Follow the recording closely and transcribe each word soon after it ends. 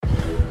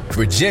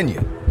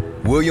Virginia,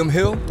 William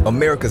Hill,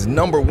 America's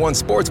 #1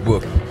 sports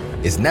book,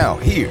 is now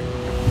here.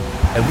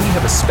 And we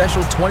have a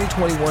special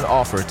 2021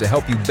 offer to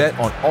help you bet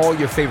on all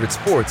your favorite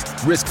sports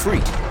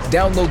risk-free.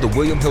 Download the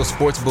William Hill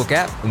Sportsbook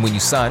app, and when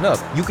you sign up,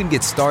 you can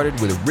get started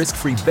with a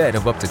risk-free bet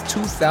of up to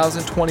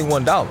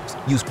 $2,021.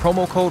 Use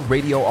promo code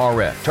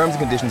RADIORF. Terms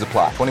and conditions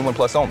apply. 21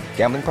 plus only.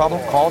 Gambling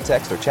problem? Call,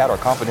 text, or chat our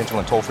confidential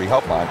and toll-free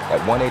helpline at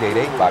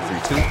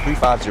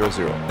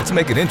 1-888-532-3500. Let's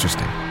make it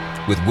interesting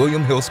with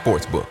William Hill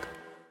Sportsbook.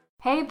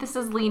 Hey, this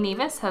is Lee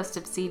Nevis, host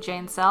of CJ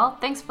and Cell.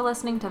 Thanks for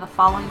listening to the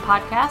following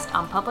podcast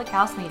on Public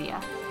House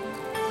Media.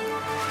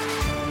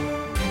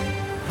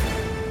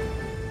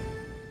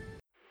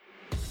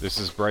 This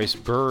is Bryce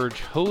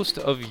Burge, host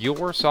of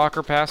Your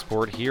Soccer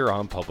Passport here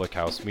on Public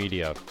House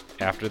Media.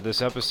 After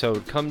this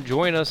episode, come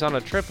join us on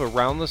a trip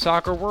around the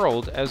soccer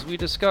world as we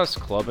discuss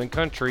club and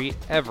country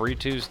every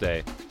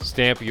Tuesday.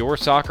 Stamp your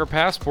soccer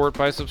passport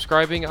by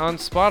subscribing on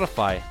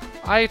Spotify,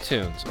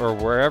 iTunes, or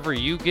wherever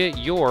you get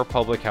your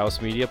Public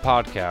House Media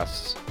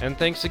podcasts. And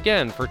thanks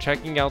again for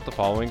checking out the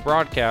following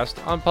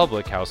broadcast on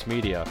Public House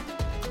Media.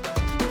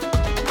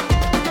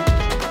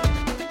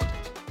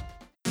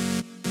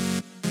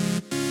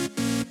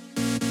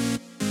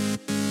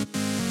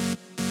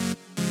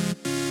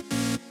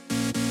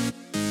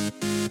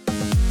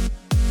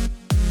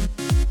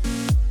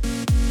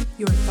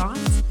 Your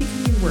thoughts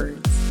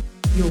become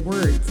your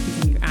words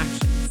become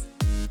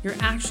your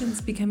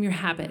actions become your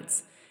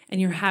habits, and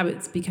your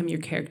habits become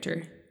your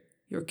character,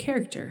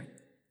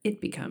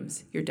 it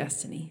becomes your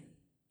destiny.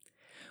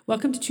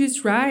 Welcome to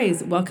Choose to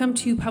Rise. Welcome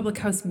to Public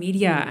House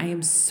Media. I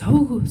am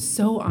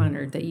so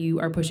honored that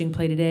you are pushing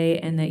play today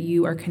and that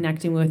you are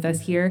connecting with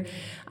us here.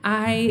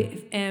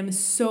 I am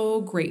so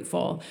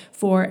grateful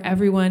for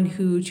everyone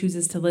who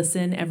chooses to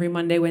listen every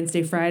Monday,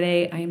 Wednesday,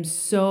 Friday. I am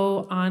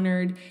so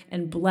honored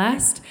and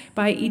blessed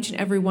by each and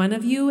every one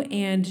of you,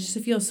 and just to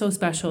feel so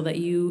special that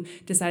you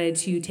decided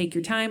to take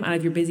your time out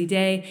of your busy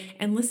day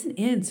and listen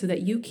in so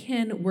that you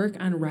can work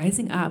on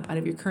rising up out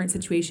of your current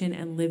situation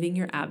and living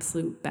your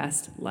absolute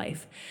best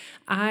life.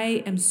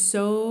 I am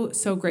so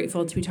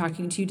grateful to be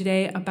talking to you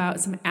today about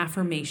some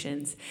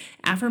affirmations.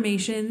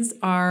 Affirmations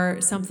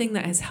are something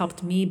that has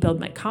helped me build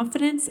my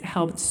confidence,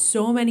 helped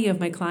so many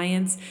of my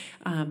clients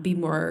be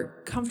more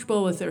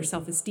comfortable with their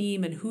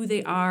self-esteem and who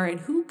they are and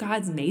who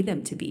God's made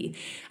them to be.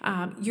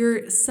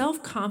 Your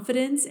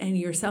self-confidence and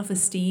your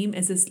self-esteem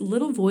is this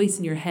little voice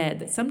in your head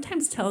that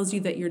sometimes tells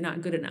you that you're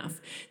not good enough,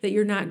 that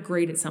you're not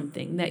great at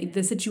something, that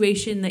the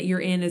situation that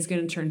you're in is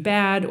going to turn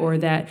bad, or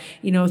that,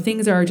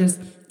 things are just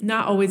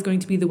not always going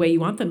to be the way you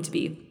want them to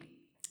be.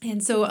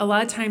 And so a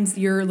lot of times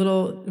your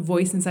little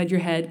voice inside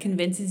your head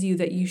convinces you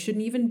that you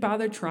shouldn't even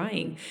bother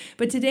trying.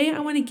 But today I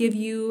want to give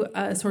you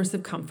a source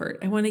of comfort.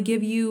 I want to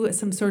give you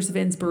some source of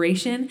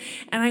inspiration,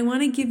 and I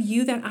want to give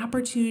you that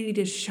opportunity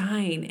to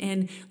shine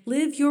and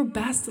live your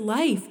best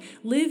life.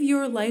 Live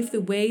your life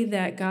the way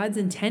that God's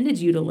intended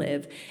you to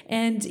live.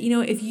 And,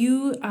 if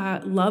you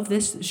love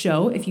this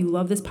show, if you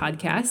love this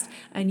podcast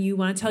and you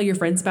want to tell your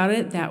friends about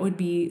it, that would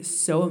be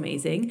so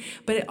amazing.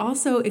 But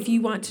also, if you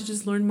want to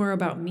just learn more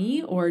about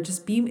me or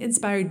just be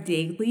inspired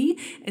daily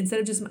instead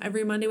of just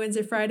every Monday,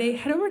 Wednesday, Friday,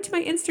 head over to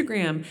my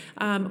Instagram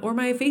or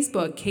my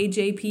Facebook,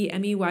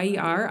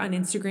 KJPMEYER on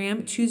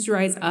Instagram, Choose to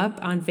Rise Up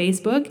on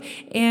Facebook.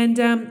 And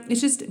it's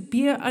just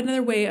be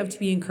another way to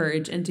be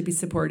encouraged and to be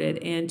supported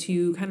and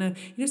to kind of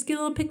just get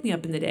a little pick me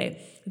up in the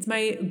day. It's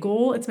my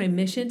goal, it's my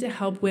mission to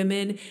help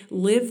women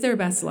live their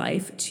best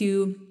life,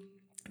 to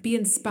be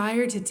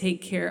inspired to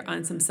take care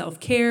on some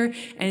self-care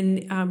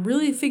and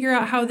really figure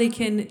out how they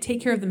can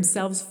take care of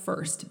themselves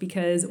first.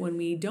 Because when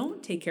we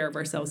don't take care of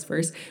ourselves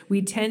first,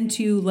 we tend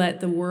to let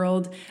the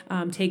world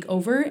take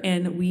over,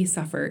 and we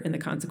suffer in the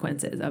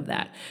consequences of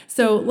that.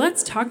 So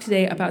let's talk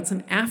today about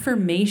some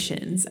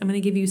affirmations. I'm going to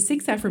give you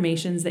 6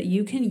 affirmations that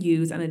you can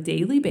use on a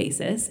daily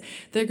basis.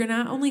 They're going to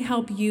not only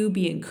help you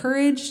be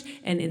encouraged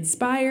and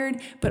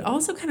inspired, but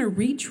also kind of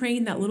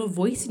retrain that little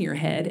voice in your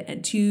head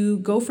and to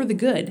go for the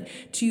good,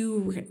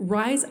 to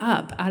rise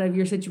up out of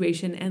your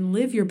situation and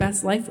live your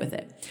best life with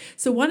it.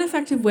 So one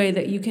effective way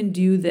that you can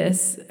do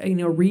this,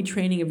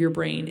 retraining of your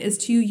brain is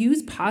to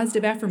use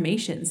positive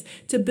affirmations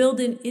to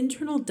build an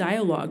internal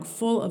dialogue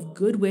full of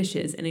good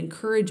wishes and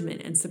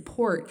encouragement and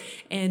support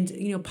and,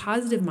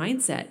 positive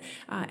mindset.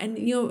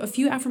 A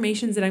few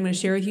affirmations that I'm going to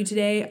share with you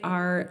today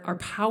are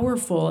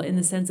powerful in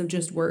the sense of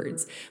just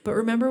words. But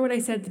remember what I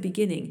said at the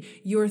beginning,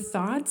 your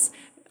thoughts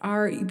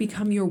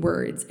become your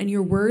words, and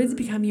your words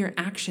become your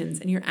actions,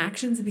 and your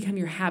actions become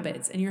your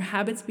habits, and your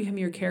habits become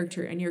your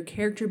character, and your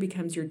character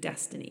becomes your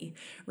destiny,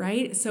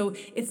 right? So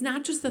it's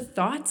not just the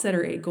thoughts that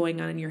are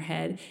going on in your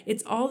head,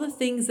 it's all the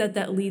things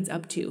that leads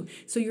up to.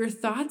 So your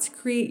thoughts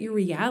create your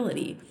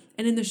reality.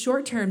 And in the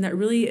short term, that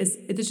really is,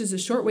 it's just a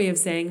short way of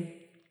saying,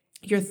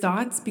 Your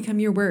thoughts become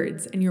your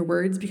words, and your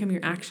words become your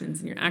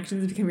actions, and your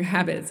actions become your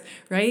habits,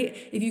 right?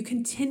 If you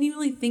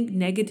continually think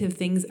negative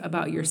things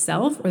about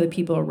yourself or the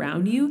people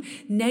around you,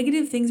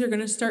 negative things are going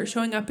to start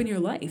showing up in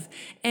your life.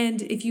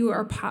 And if you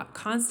are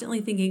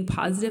constantly thinking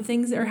positive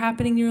things that are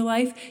happening in your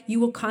life, you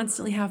will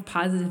constantly have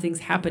positive things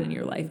happen in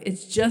your life.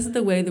 It's just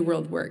the way the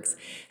world works.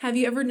 Have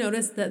you ever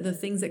noticed that the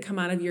things that come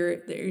out of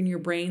in your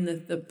brain,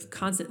 the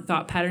constant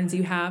thought patterns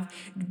you have,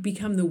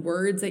 become the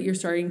words that you're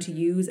starting to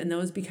use, and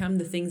those become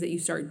the things that you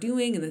start doing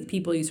and the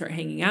people you start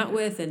hanging out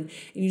with, and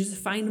you just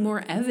find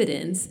more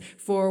evidence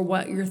for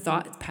what your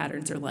thought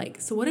patterns are like.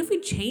 So what if we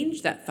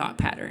changed that thought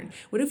pattern?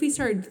 What if we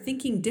started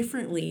thinking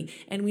differently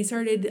and we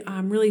started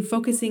really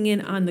focusing in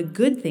on the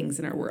good things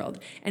in our world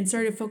and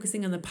started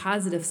focusing on the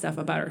positive stuff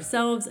about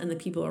ourselves and the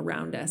people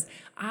around us?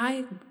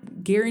 I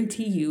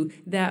guarantee you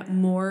that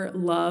more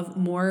love,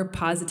 more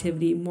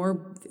positivity, more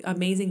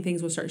amazing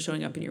things will start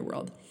showing up in your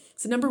world.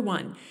 So the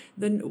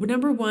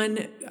number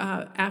one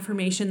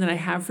affirmation that I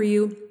have for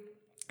you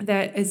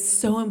that is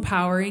so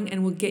empowering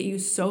and will get you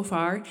so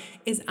far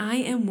is I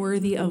am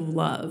worthy of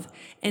love,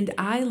 and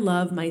I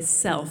love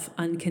myself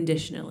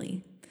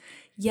unconditionally.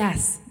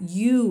 Yes,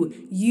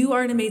 you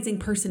are an amazing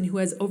person who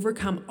has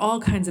overcome all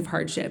kinds of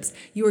hardships.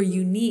 You are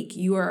unique.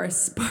 You are a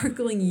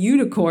sparkling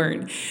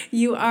unicorn.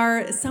 You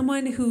are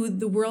someone who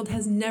the world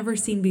has never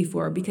seen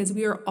before, because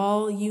we are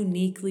all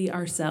uniquely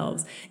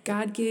ourselves.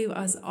 God gave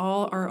us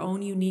all our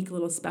own unique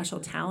little special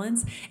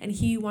talents, and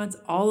He wants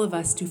all of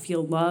us to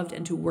feel loved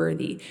and to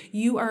worthy.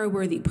 You are a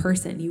worthy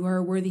person. You are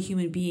a worthy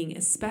human being,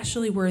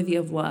 especially worthy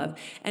of love.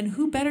 And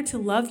who better to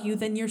love you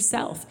than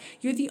yourself?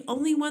 You're the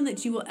only one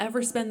that you will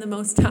ever spend the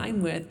most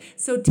time with.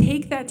 So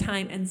take that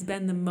time and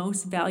spend the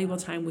most valuable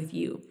time with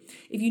you.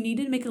 If you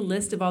needed to make a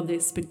list of all the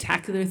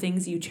spectacular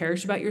things you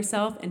cherish about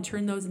yourself and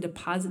turn those into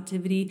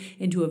positivity,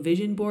 into a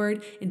vision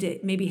board, into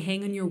maybe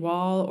hang on your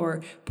wall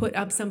or put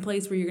up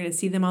someplace where you're going to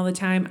see them all the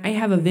time. I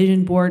have a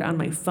vision board on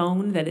my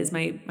phone that is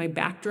my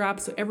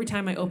backdrop. So every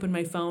time I open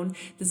my phone,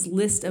 this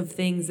list of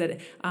things that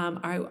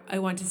I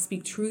want to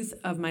speak truth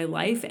of my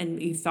life and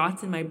be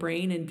thoughts in my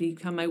brain and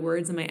become my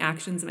words and my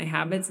actions and my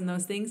habits, and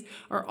those things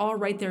are all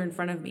right there in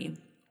front of me.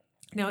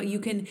 Now, you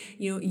can,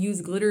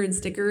 use glitter and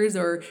stickers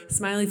or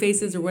smiley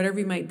faces or whatever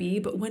you might be,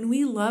 but when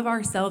we love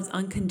ourselves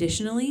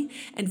unconditionally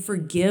and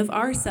forgive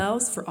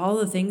ourselves for all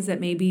the things that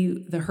maybe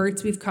the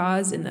hurts we've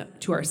caused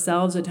to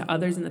ourselves or to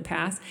others in the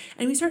past,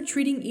 and we start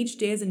treating each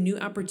day as a new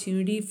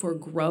opportunity for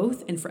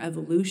growth and for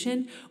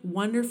evolution,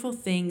 wonderful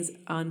things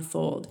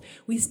unfold.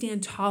 We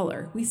stand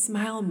taller, we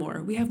smile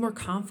more, we have more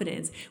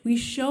confidence, we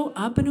show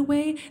up in a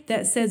way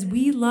that says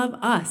we love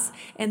us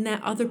and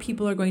that other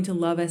people are going to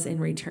love us in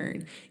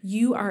return.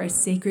 You are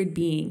a sacred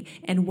being,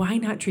 and why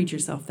not treat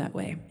yourself that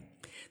way?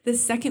 The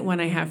second one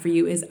I have for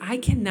you is I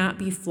cannot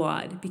be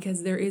flawed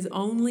because there is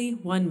only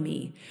one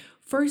me.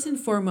 First and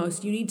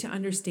foremost, you need to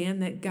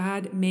understand that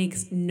God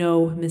makes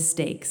no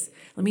mistakes.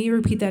 Let me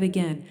repeat that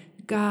again.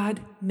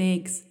 God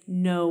makes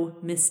no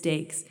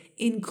mistakes,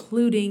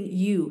 including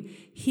you.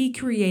 He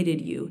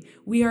created you.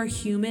 We are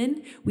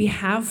human. We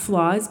have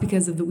flaws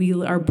because we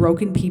are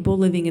broken people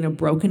living in a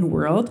broken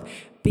world,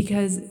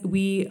 because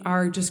we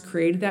are just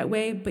created that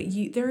way. But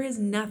there is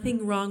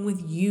nothing wrong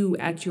with you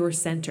at your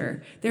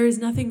center. There is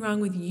nothing wrong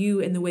with you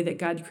in the way that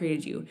God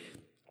created you.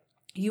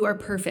 You are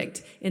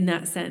perfect in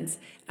that sense.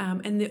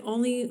 And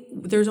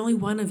there's only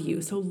one of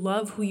you. So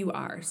love who you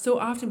are. So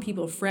often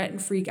people fret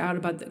and freak out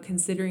about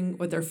considering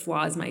what their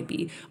flaws might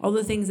be. All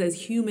the things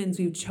as humans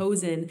we've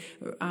chosen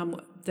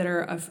that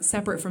are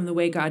separate from the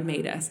way God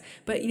made us.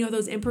 But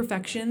those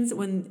imperfections,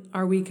 when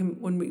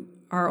we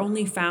are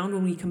only found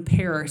when we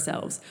compare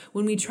ourselves,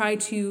 when we try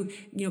to,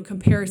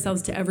 compare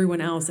ourselves to everyone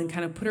else and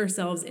kind of put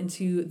ourselves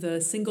into the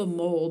single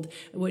mold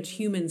which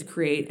humans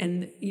create.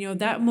 And,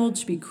 that mold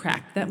should be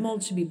cracked. That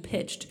mold should be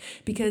pitched,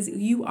 because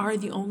you are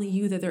the only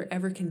you that there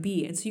ever can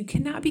be. And so you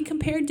cannot be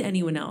compared to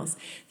anyone else.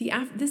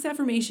 This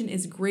affirmation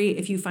is great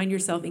if you find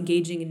yourself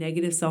engaging in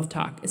negative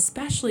self-talk,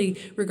 especially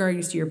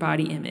regarding to your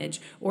body image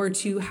or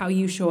to how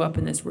you show up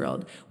in this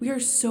world. We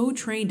are so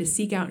trained to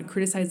seek out and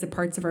criticize the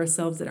parts of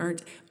ourselves that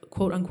aren't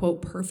quote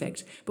unquote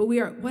perfect, but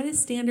what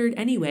is standard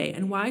anyway?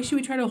 And why should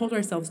we try to hold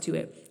ourselves to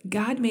it?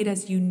 God made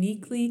us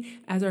uniquely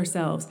as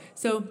ourselves.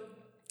 So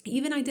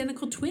even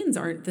identical twins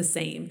aren't the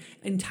same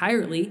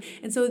entirely.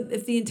 And so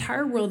if the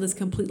entire world is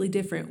completely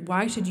different,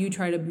 why should you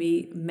try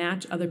to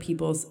match other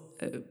people's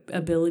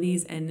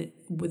abilities and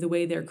with the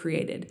way they're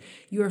created?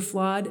 You are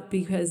flawed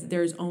because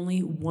there's only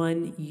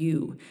one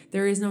you.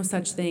 There is no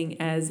such thing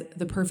as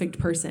the perfect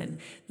person.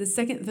 The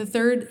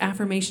third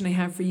affirmation I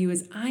have for you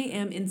is I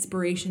am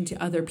inspiration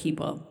to other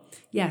people.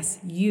 Yes,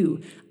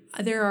 you.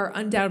 there are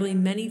undoubtedly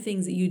many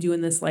things that you do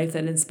in this life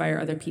that inspire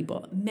other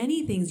people.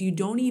 Many things you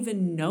don't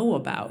even know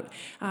about,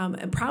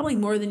 probably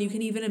more than you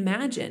can even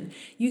imagine.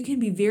 You can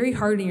be very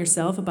hard on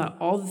yourself about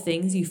all the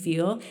things you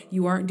feel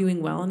you aren't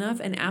doing well enough,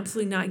 and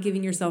absolutely not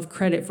giving yourself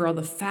credit for all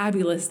the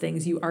fabulous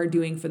things you are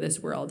doing for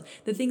this world,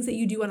 the things that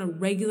you do on a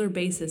regular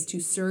basis to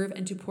serve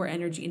and to pour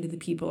energy into the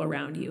people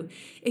around you.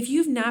 If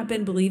you've not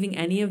been believing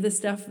any of this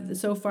stuff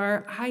so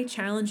far, I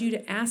challenge you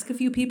to ask a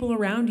few people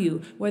around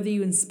you whether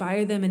you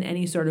inspire them in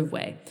any sort of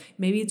way.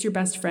 Maybe it's your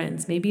best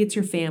friends, maybe it's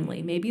your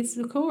family, maybe it's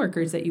the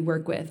coworkers that you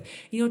work with.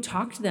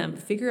 Talk to them,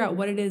 figure out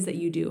what it is that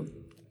you do.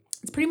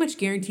 It's pretty much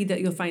guaranteed that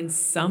you'll find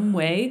some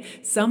way,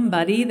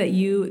 somebody that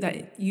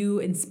you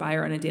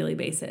inspire on a daily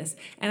basis.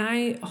 And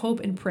I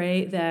hope and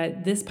pray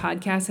that this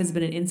podcast has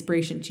been an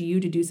inspiration to you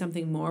to do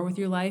something more with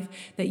your life,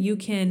 that you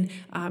can,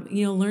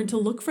 learn to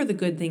look for the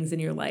good things in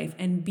your life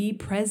and be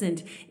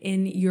present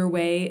in your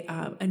way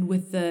and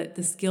with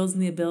the skills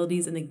and the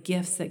abilities and the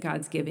gifts that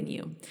God's given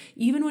you.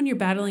 Even when you're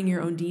battling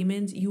your own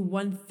demons, you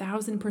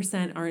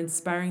 1000% are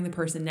inspiring the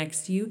person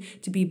next to you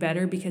to be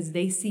better because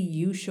they see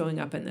you showing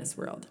up in this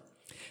world.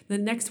 The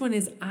next one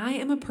is, I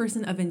am a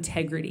person of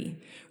integrity.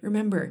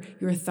 Remember,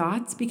 your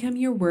thoughts become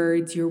your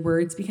words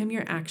become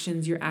your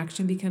action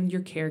becomes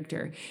your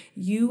character.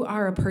 You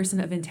are a person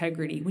of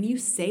integrity. When you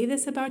say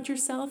this about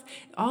yourself,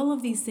 all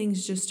of these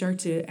things just start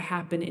to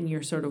happen in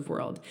your sort of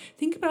world.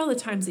 Think about all the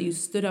times that you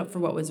stood up for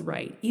what was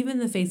right, even in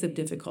the face of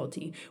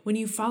difficulty. When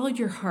you followed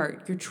your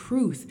heart, your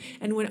truth,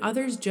 and when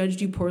others judged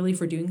you poorly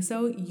for doing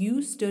so,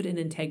 you stood in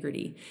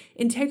integrity.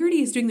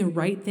 Integrity is doing the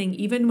right thing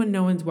even when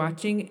no one's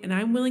watching, and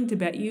I'm willing to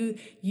bet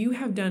you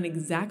have done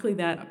exactly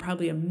that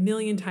probably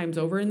 1,000,000 times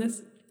over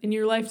in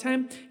your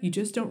lifetime. You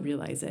just don't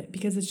realize it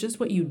because it's just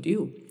what you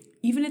do.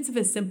 Even if it's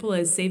as simple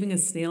as saving a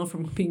snail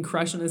from being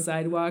crushed on the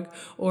sidewalk,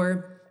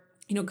 or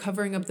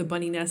covering up the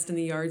bunny nest in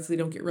the yard so they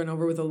don't get run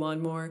over with a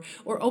lawnmower,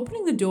 or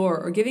opening the door,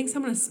 or giving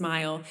someone a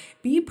smile.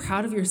 Be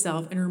proud of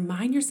yourself and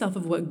remind yourself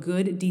of what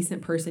good,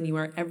 decent person you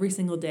are every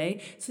single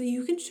day so that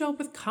you can show up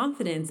with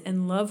confidence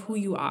and love who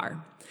you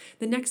are.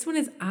 The next one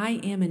is,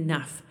 I am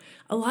enough.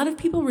 A lot of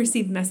people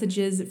receive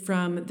messages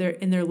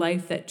in their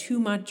life that too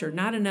much or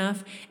not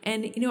enough.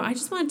 And, I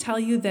just want to tell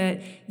you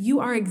that you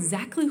are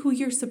exactly who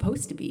you're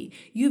supposed to be.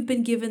 You've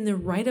been given the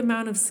right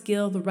amount of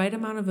skill, the right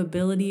amount of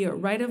ability, or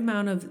right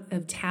amount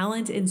of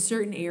talent in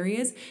certain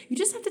areas. You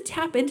just have to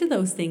tap into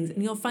those things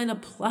and you'll find a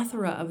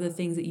plethora of the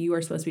things that you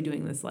are supposed to be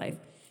doing in this life.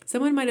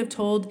 Someone might have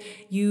told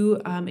you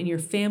in your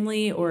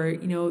family, or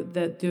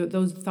that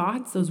those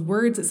thoughts, those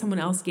words that someone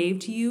else gave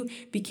to you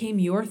became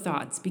your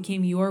thoughts,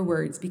 became your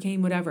words,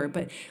 became whatever.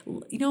 But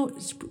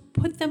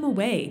put them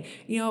away.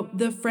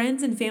 The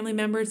friends and family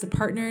members, the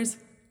partners,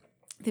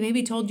 they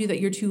maybe told you that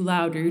you're too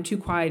loud, or you're too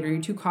quiet, or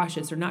you're too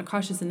cautious, or not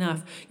cautious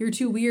enough. You're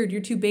too weird,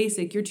 you're too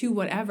basic, you're too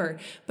whatever.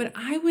 But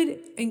I would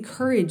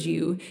encourage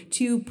you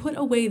to put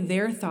away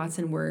their thoughts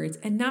and words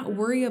and not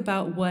worry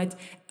about what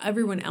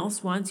everyone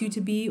else wants you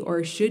to be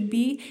or should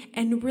be,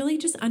 and really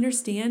just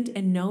understand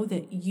and know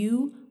that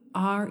you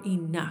are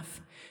enough.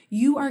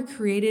 You are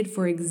created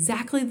for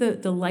exactly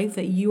the life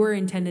that you are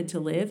intended to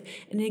live,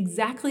 and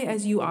exactly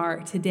as you are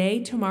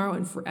today, tomorrow,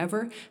 and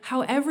forever.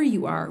 However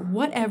you are,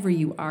 whatever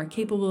you are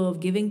capable of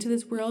giving to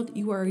this world,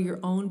 you are your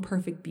own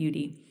perfect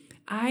beauty.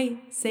 I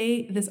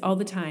say this all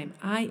the time.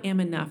 I am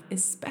enough,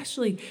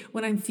 especially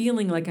when I'm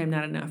feeling like I'm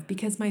not enough,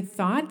 because my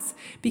thoughts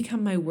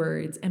become my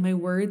words and my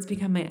words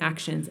become my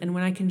actions. And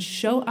when I can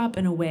show up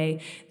in a way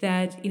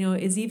that,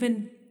 is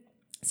even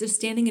so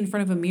standing in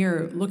front of a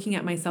mirror, looking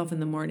at myself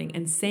in the morning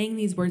and saying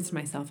these words to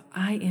myself,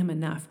 I am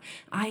enough.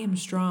 I am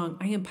strong.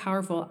 I am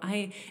powerful.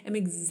 I am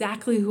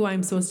exactly who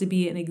I'm supposed to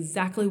be and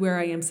exactly where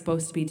I am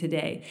supposed to be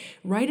today.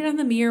 Write it on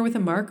the mirror with a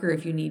marker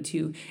if you need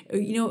to.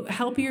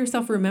 Help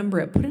yourself remember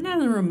it. Put it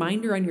on a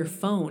reminder on your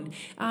phone.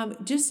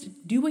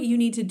 Just do what you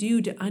need to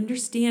do to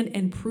understand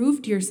and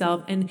prove to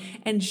yourself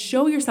and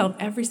show yourself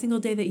every single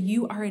day that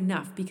you are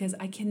enough, because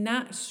I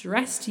cannot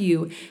stress to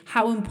you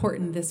how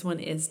important this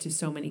one is to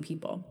so many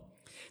people.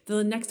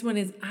 The next one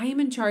is, I am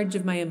in charge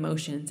of my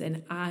emotions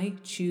and I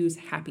choose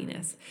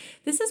happiness.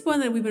 This is one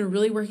that we've been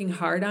really working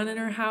hard on in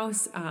our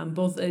house,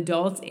 both the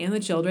adults and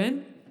the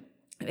children.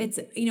 It's,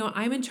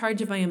 I'm in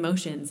charge of my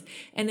emotions,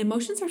 and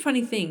emotions are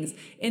funny things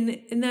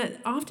in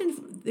that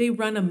often they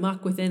run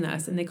amok within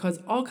us and they cause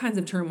all kinds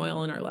of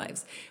turmoil in our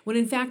lives, when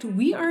in fact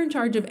we are in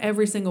charge of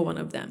every single one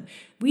of them.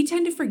 We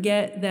tend to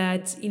forget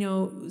that,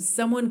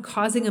 someone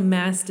causing a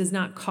mess does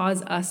not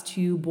cause us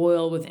to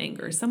boil with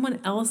anger.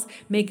 Someone else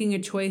making a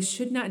choice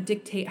should not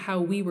dictate how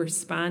we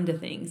respond to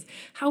things.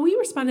 How we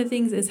respond to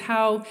things is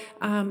how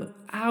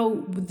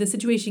the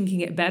situation can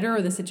get better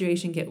or the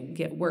situation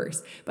get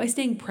worse. By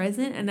staying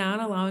present and not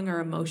allowing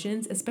our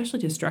emotions, especially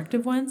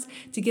destructive ones,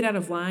 to get out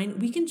of line,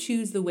 we can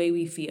choose the way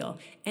we feel.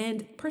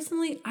 And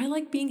personally, I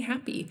like being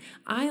happy.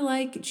 I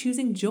like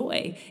choosing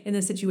joy in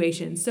the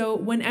situation. So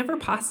whenever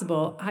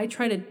possible, I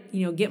try to,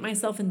 get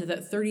myself into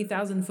that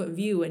 30,000 foot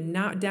view and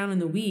not down in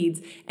the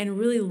weeds, and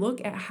really look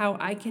at how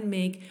I can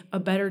make a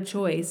better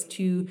choice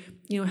to,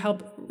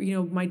 help,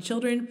 my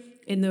children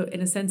in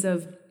a sense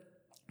of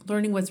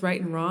learning what's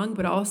right and wrong,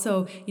 but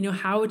also,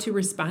 how to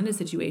respond to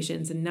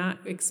situations and not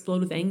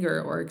explode with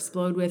anger or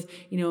explode with,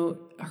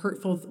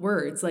 hurtful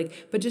words,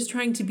 but just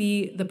trying to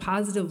be the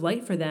positive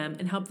light for them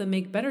and help them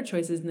make better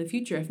choices in the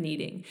future if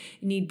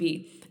need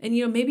be. And,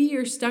 maybe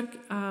you're stuck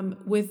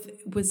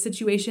with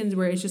situations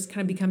where it just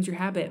kind of becomes your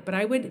habit, but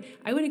I would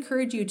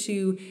encourage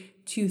you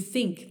to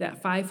think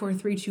that 5, 4,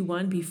 3, 2,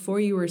 1 before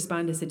you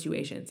respond to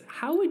situations.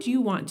 How would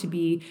you want to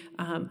be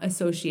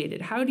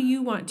associated? How do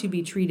you want to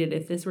be treated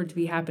if this were to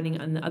be happening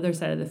on the other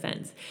side of the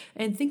fence?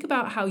 And think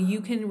about how you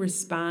can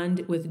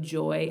respond with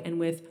joy and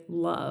with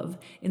love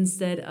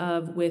instead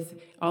of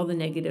with all the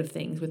negative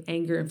things, with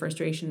anger and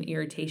frustration and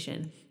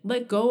irritation.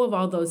 Let go of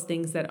all those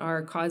things that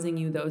are causing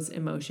you those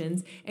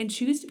emotions and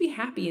choose to be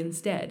happy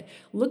instead.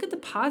 Look at the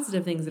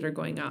positive things that are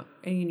going on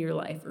in your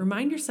life.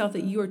 Remind yourself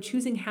that you are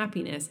choosing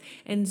happiness,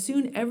 and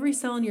soon every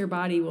cell in your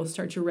body will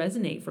start to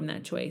resonate from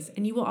that choice,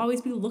 and you will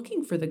always be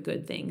looking for the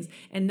good things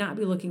and not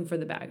be looking for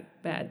the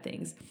bad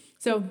things.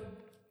 So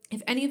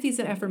if any of these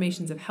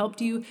affirmations have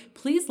helped you,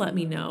 please let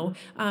me know.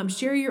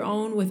 Share your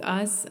own with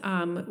us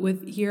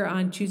with here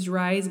on Choose to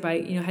Rise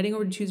by heading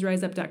over to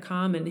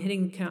chooseriseup.com and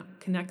hitting the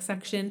connect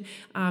section,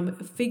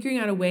 figuring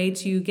out a way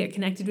to get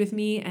connected with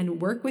me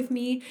and work with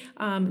me,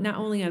 not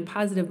only on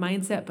positive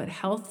mindset, but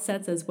health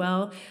sets as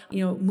well.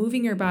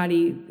 Moving your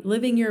body,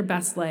 living your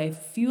best life,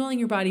 fueling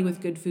your body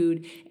with good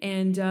food,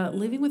 and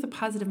living with a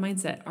positive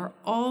mindset are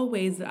all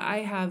ways that I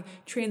have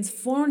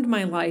transformed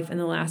my life in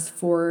the last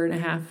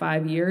 4.5,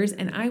 5 years.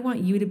 And I want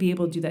you to be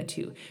able to do that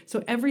too.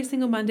 So every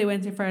single Monday,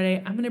 Wednesday,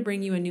 Friday, I'm going to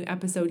bring you a new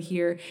episode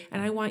here,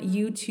 and I want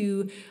you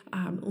to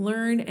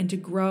learn and to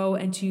grow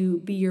and to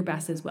be your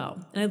best as well.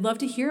 And I'd love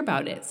to hear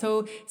about it.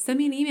 So send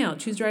me an email,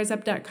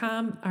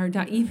 chooseriseup.com or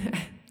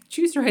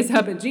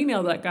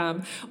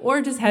chooseriseup@gmail.com,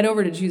 or just head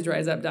over to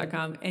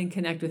chooseriseup.com and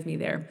connect with me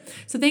there.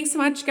 So thanks so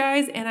much,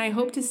 guys, and I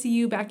hope to see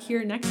you back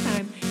here next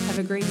time. Have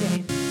a great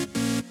day.